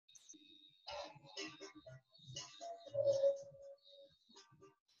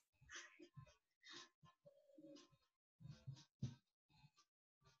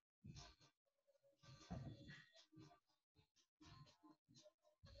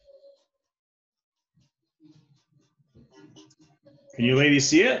Can you ladies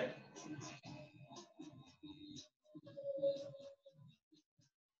see it?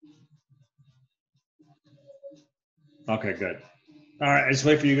 Okay, good. All right, I just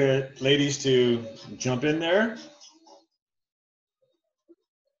wait for you ladies to jump in there.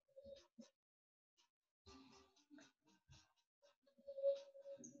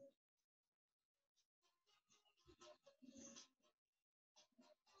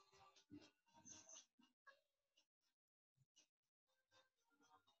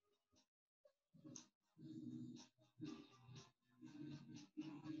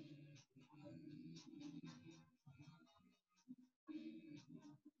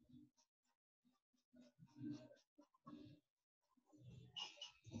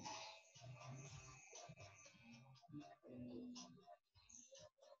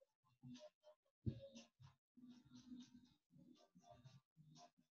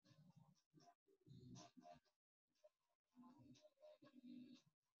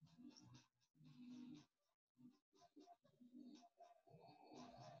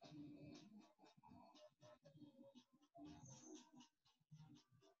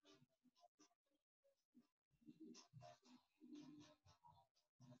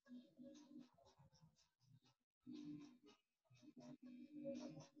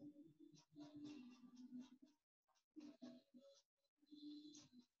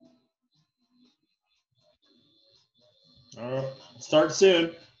 All right, start soon.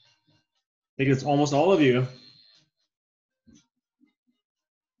 I think it's almost all of you.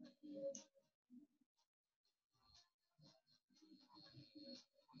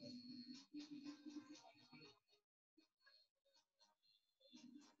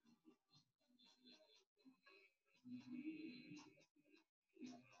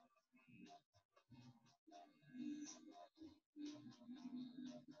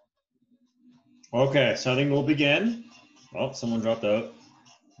 Okay, so I think we'll begin. Oh, someone dropped out.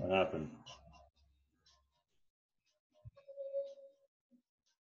 What happened?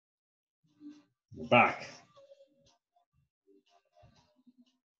 We're back.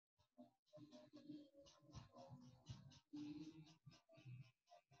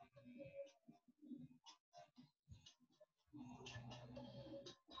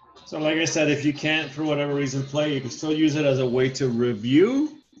 So like I said, if you can't, for whatever reason, play, you can still use it as a way to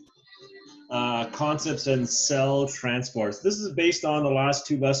review concepts in cell transports. This is based on the last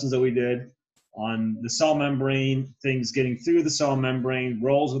two lessons that we did on the cell membrane, things getting through the cell membrane,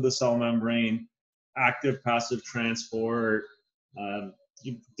 roles of the cell membrane, active, passive transport, um,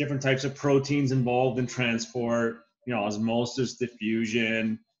 different types of proteins involved in transport, osmosis,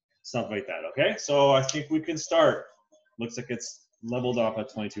 diffusion, stuff like that. Okay, so I think we can start. Looks like it's leveled up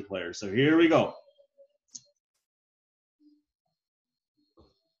at 22 players. So here we go.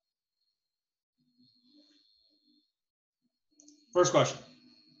 First question.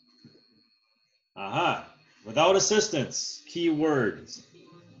 Aha. Without assistance, keywords.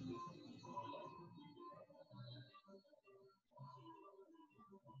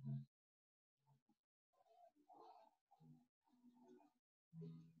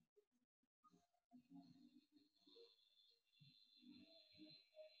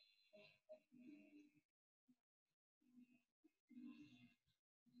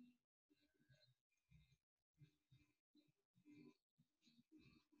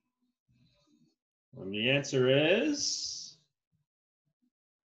 And the answer is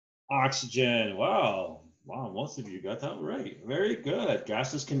oxygen. Wow. Wow, most of you got that right. Very good.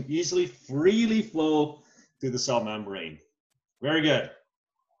 Gases can easily, freely flow through the cell membrane. Very good.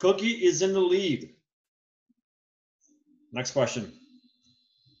 Cookie is in the lead. Next question.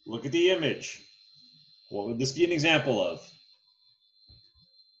 Look at the image. What would this be an example of?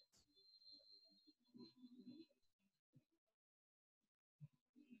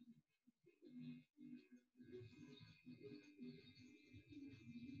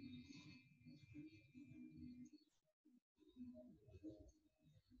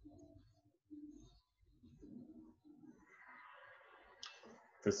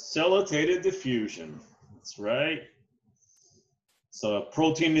 Facilitated diffusion. That's right. So a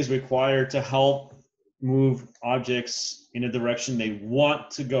protein is required to help move objects in a direction they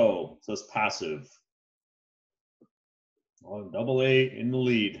want to go. So it's passive. Oh, double A in the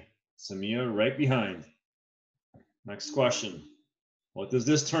lead. Samia right behind. Next question. What does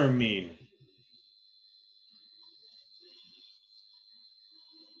this term mean?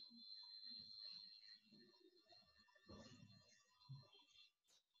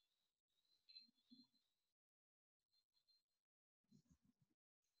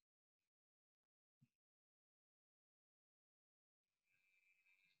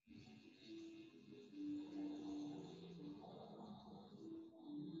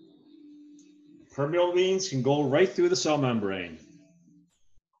 Permeable means can go right through the cell membrane.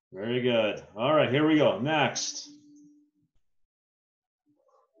 Very good. All right, here we go. Next.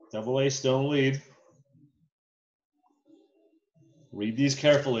 Double A still in the lead. Read these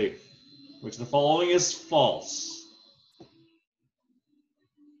carefully. Which of the following is false?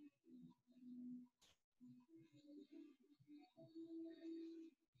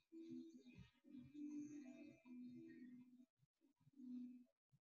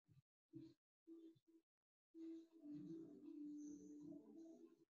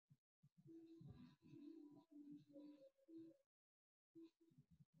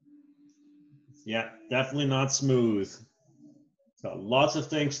 Yeah, definitely not smooth. It's got lots of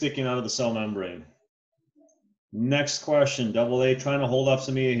things sticking out of the cell membrane. Next question, double A trying to hold up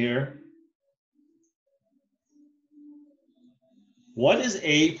some E here. What is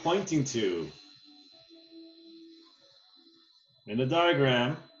A pointing to? In the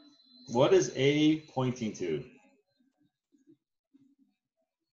diagram, what is A pointing to?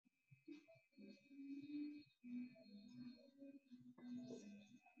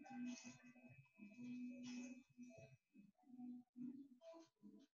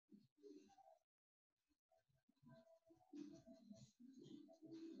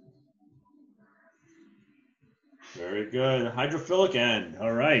 Very good. Hydrophilic end.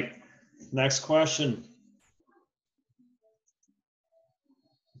 All right. Next question.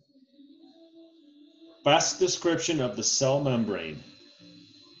 Best description of the cell membrane.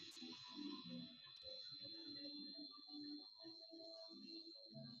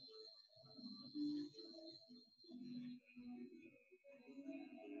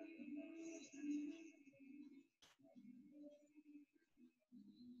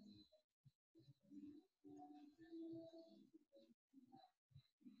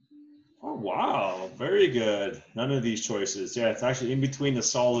 Oh, wow. Very good. None of these choices. Yeah, it's actually in between the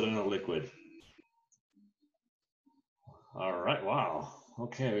solid and the liquid. All right. Wow.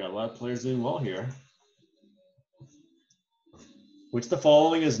 Okay, we got a lot of players doing well here. Which of the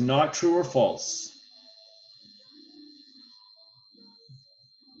following is not true or false?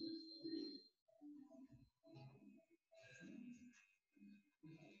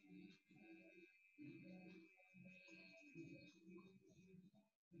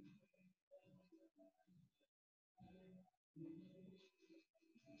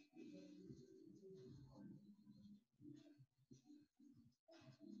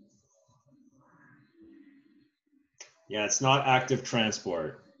 Yeah, it's not active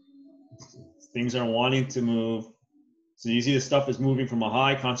transport. Things are wanting to move. So you see the stuff is moving from a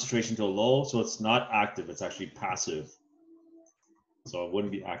high concentration to a low, so it's not active, it's actually passive. So it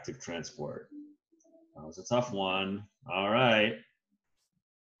wouldn't be active transport. That was a tough one. All right.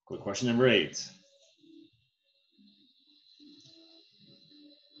 Quick question number 8.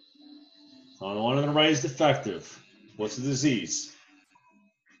 On the one on the right is defective. What's the disease?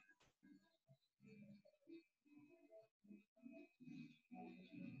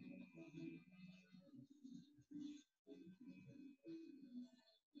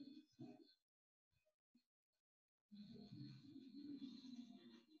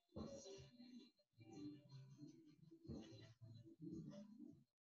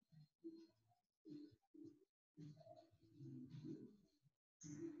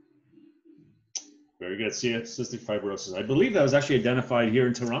 Very good. Cystic fibrosis. I believe that was actually identified here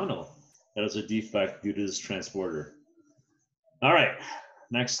in Toronto. That was a defect due to this transporter. All right.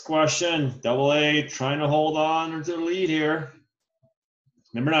 Next question. Double A trying to hold on to the lead here.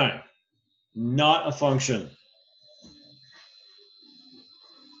 Number 9. Not a function.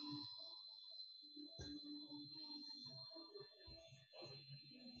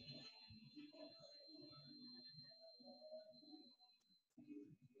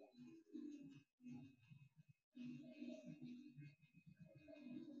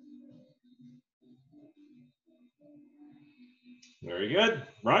 Very good.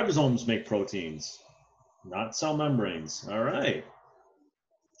 Ribosomes make proteins, not cell membranes. All right.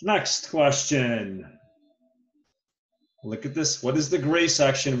 Next question. Look at this. What is the gray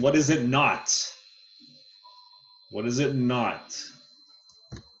section? What is it not? What is it not?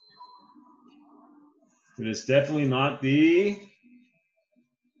 It is definitely not the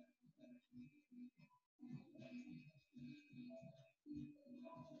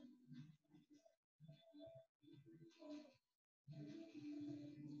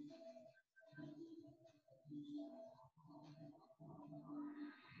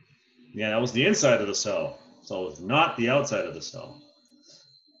yeah, that was the inside of the cell. So it's not the outside of the cell.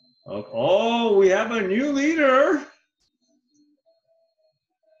 Oh, we have a new leader.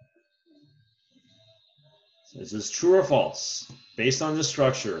 Is this true or false? Based on the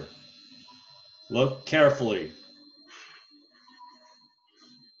structure. Look carefully.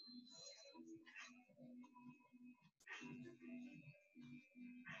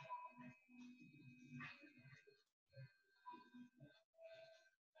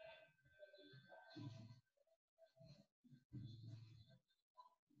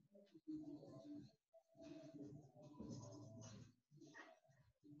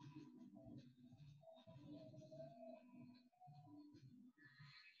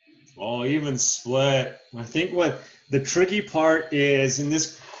 Oh, even split. I think what the tricky part is in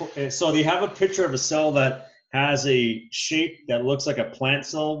this, so they have a picture of a cell that has a shape that looks like a plant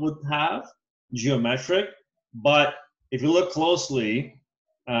cell would have, geometric. But if you look closely,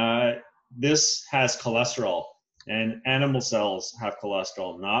 uh, this has cholesterol, and animal cells have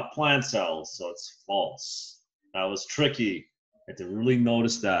cholesterol, not plant cells. So it's false. That was tricky. I had to really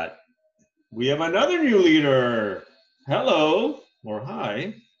notice that. We have another new leader. Hello, or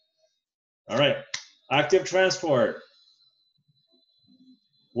hi. All right, active transport.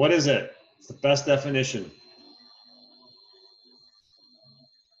 What is it? It's the best definition.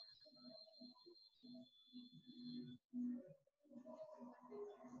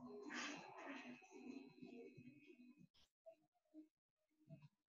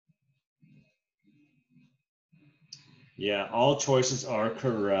 Yeah, all choices are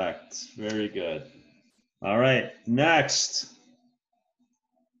correct. Very good. All right, next.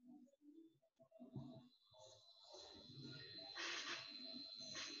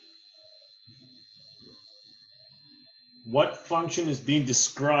 What function is being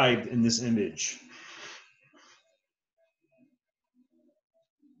described in this image?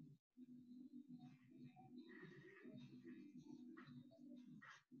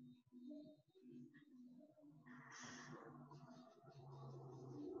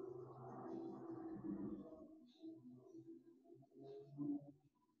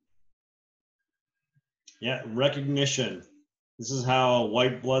 Yeah, recognition. This is how a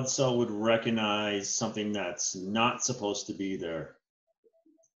white blood cell would recognize something that's not supposed to be there.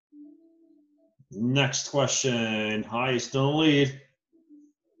 Next question. Hi, still in the lead.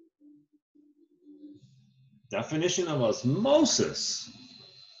 Definition of osmosis.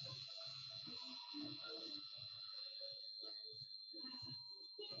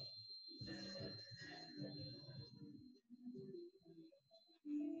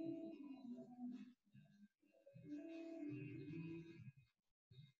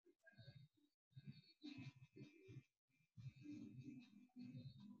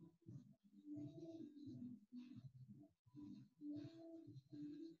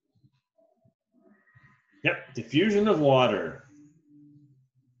 Yep, diffusion of water.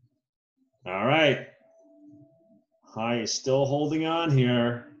 All right. Hi, still holding on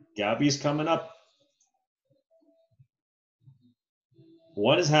here. Gabby's coming up.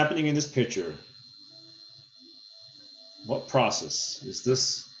 What is happening in this picture? What process is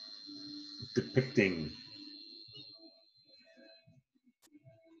this depicting?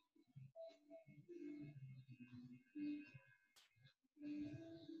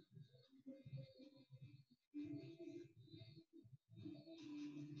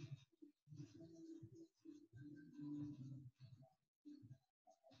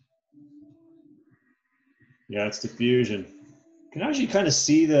 Yeah, it's diffusion. You can actually kind of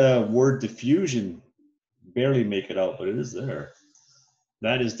see the word diffusion, barely make it out, but it is there.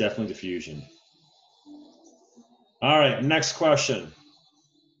 That is definitely diffusion. All right, next question.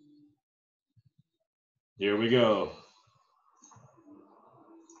 Here we go.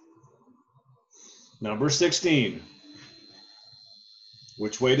 Number 16.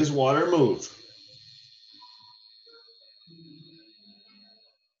 Which way does water move?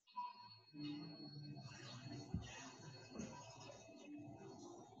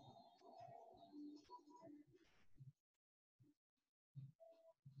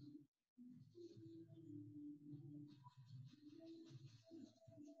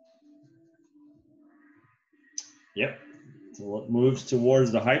 Yep. So it moves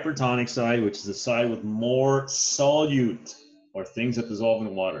towards the hypertonic side, which is the side with more solute, or things that dissolve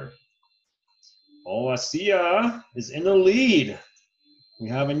in water. Oh, Asia is in the lead. We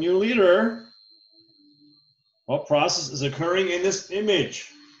have a new leader. What process is occurring in this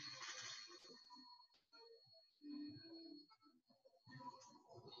image?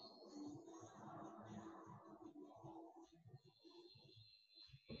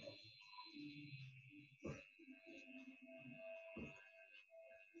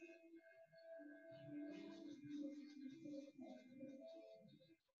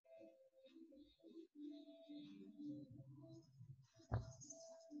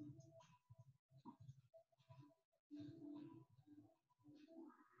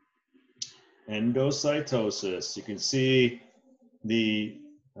 Endocytosis. You can see the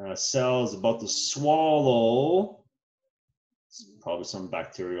cell is about to swallow. It's probably some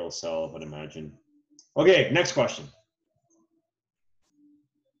bacterial cell, I would imagine. Okay, next question.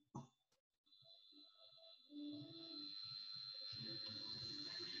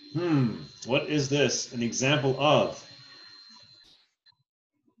 What is this an example of?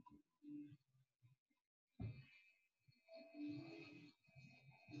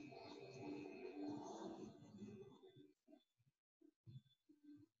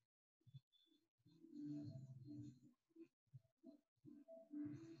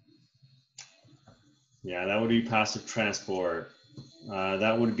 Yeah, that would be passive transport.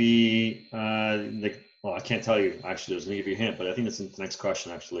 That would be well, I can't tell you actually. I was going to give you a hint, but I think that's in the next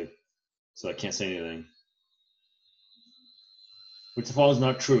question actually. So I can't say anything. Which if all is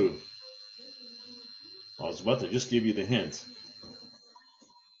not true. I was about to just give you the hint.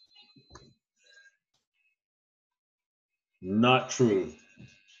 Not true.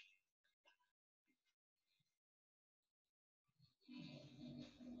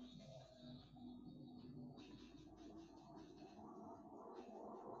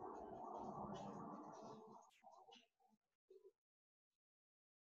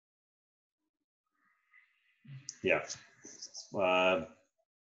 Yeah.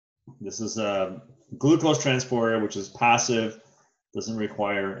 This is a glucose transporter, which is passive, doesn't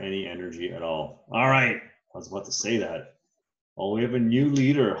require any energy at all. All right. I was about to say that. Oh, we have a new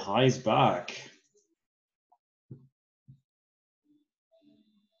leader. High's back.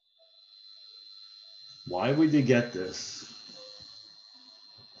 Why would they get this?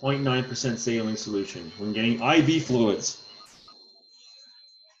 0.9% saline solution when getting IV fluids.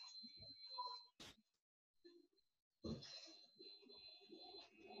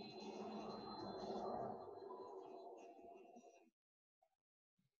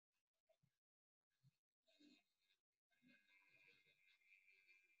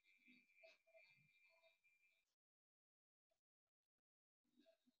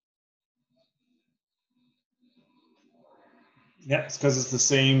 Yeah, it's because it's the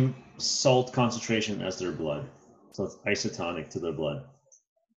same salt concentration as their blood. So it's isotonic to their blood.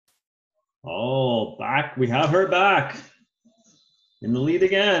 Oh, back. We have her back. In the lead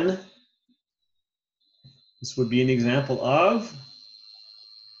again. This would be an example of.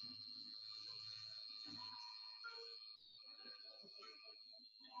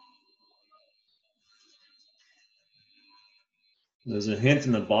 There's a hint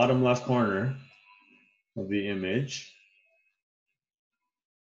in the bottom left corner of the image.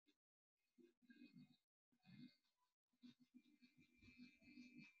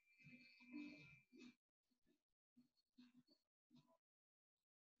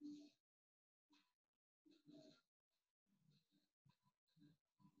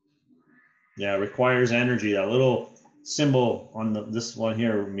 Yeah, it requires energy. That little symbol on this one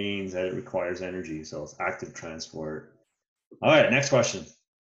here means that it requires energy. So it's active transport. All right, next question.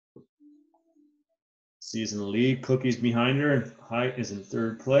 C's in the lead, Cookie's behind her, and Height is in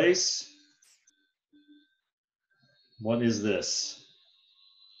third place. What is this?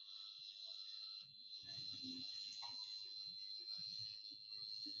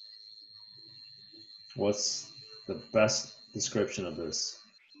 What's the best description of this?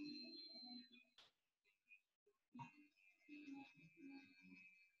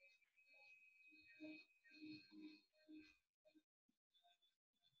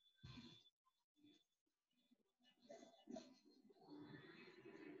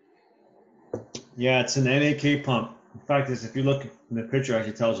 Yeah, it's an NAK pump. In fact, if you look in the picture, it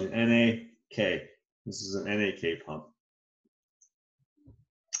actually tells you NAK. This is an NAK pump.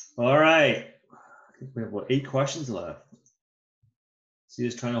 All right. I think we have, what, 8 questions left. See,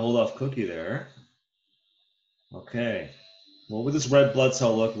 he's trying to hold off Cookie there. Okay. What would this red blood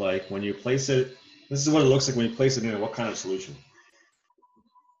cell look like when you place it? This is what it looks like when you place it in what kind of solution?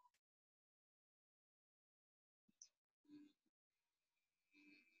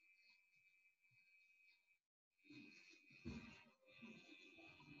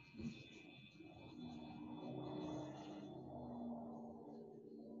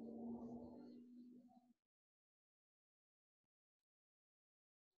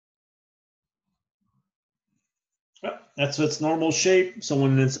 Yep, that's its normal shape. So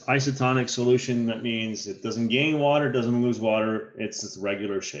when it's isotonic solution, that means it doesn't gain water, doesn't lose water. It's its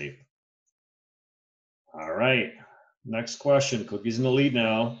regular shape. All right. Next question. Cookie's in the lead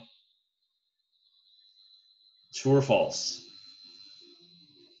now. True or false?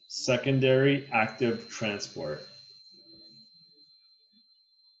 Secondary active transport.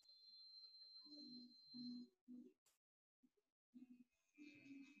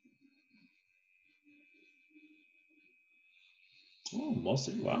 Oh,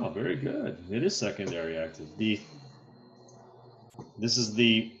 mostly. Wow, very good. It is secondary active. This is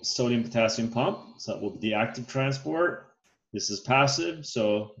the sodium potassium pump, so that will be the active transport. This is passive,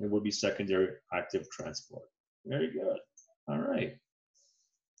 so it will be secondary active transport. Very good. All right.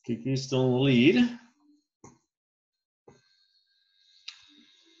 Kiki's still in the lead.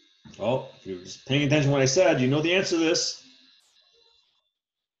 Oh, if you're just paying attention to what I said, you know the answer to this.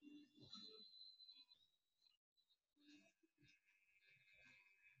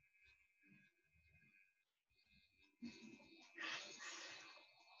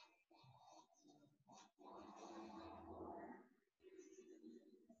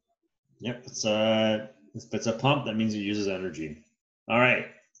 Yep, if it's a pump, that means it uses energy. All right.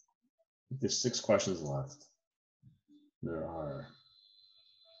 There's 6 questions left. There are.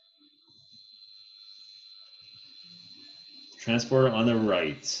 Transporter on the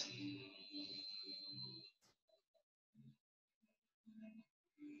right.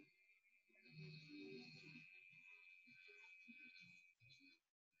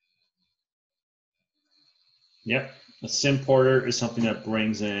 Yep. A symporter is something that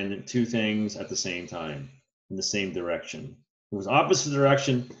brings in 2 things at the same time in the same direction. If it was opposite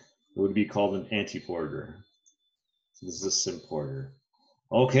direction, it would be called an antiporter. So this is a symporter.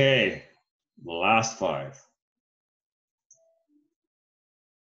 Okay, the last 5.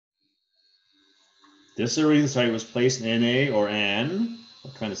 This erythrocyte was placed in a or an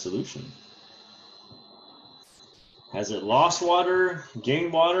what kind of solution? Has it lost water,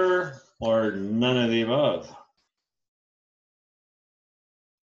 gained water, or none of the above?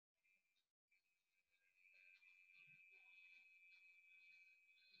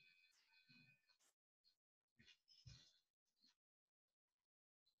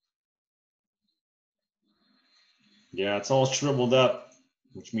 Yeah, it's all shriveled up,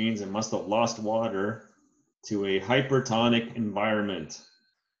 which means it must have lost water to a hypertonic environment.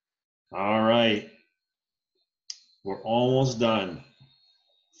 All right, we're almost done.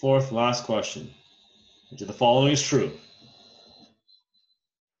 4th, last question. Which of the following is true?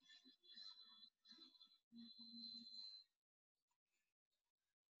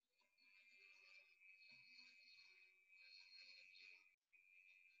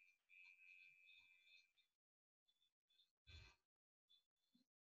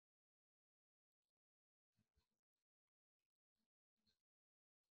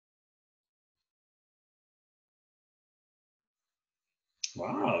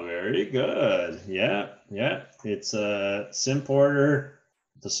 Wow, very good. Yeah. It's a symporter,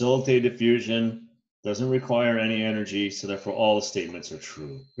 facilitated diffusion, doesn't require any energy, so therefore all the statements are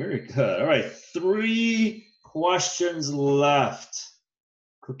true. Very good. All right, 3 questions left.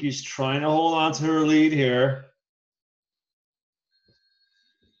 Cookie's trying to hold on to her lead here.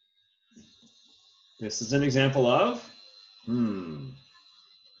 This is an example of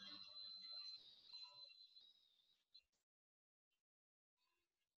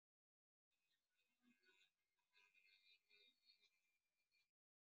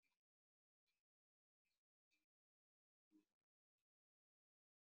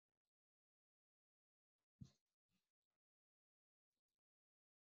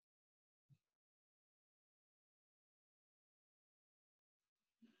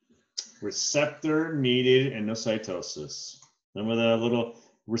receptor-mediated endocytosis. Remember the little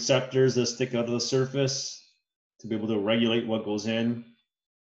receptors that stick out of the surface to be able to regulate what goes in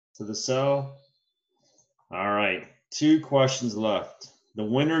to the cell? All right, 2 questions left. The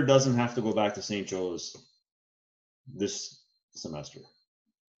winner doesn't have to go back to St. Joe's this semester.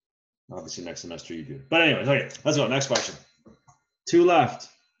 Obviously, next semester you do. But anyways, okay, let's go. Next question. 2 left.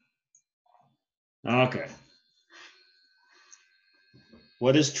 Okay.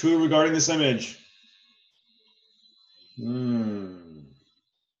 What is true regarding this image?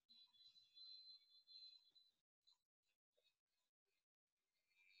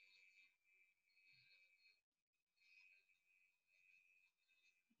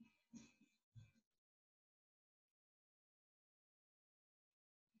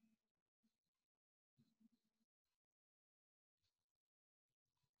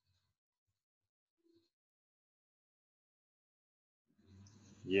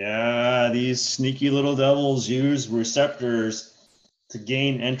 Yeah, these sneaky little devils use receptors to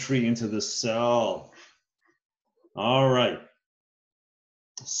gain entry into the cell. All right.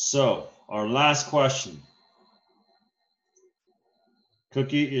 So, our last question.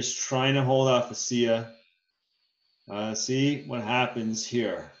 Cookie is trying to hold off Asia. See what happens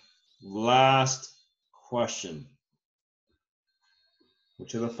here. Last question.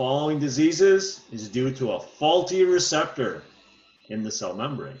 Which of the following diseases is due to a faulty receptor in the cell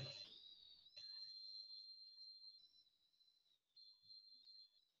membrane?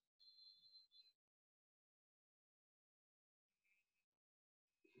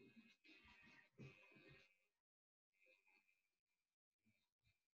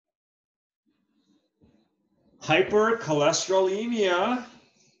 Hypercholesterolemia.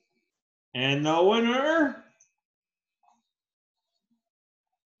 And the winner.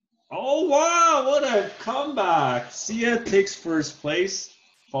 Oh, wow, what a comeback. Sia takes first place,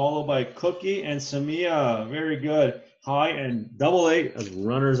 followed by Cookie and Samia. Very good. High and double A as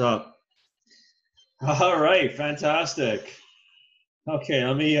runners up. All right, fantastic. Okay,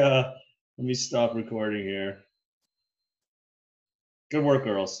 let me stop recording here. Good work,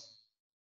 girls.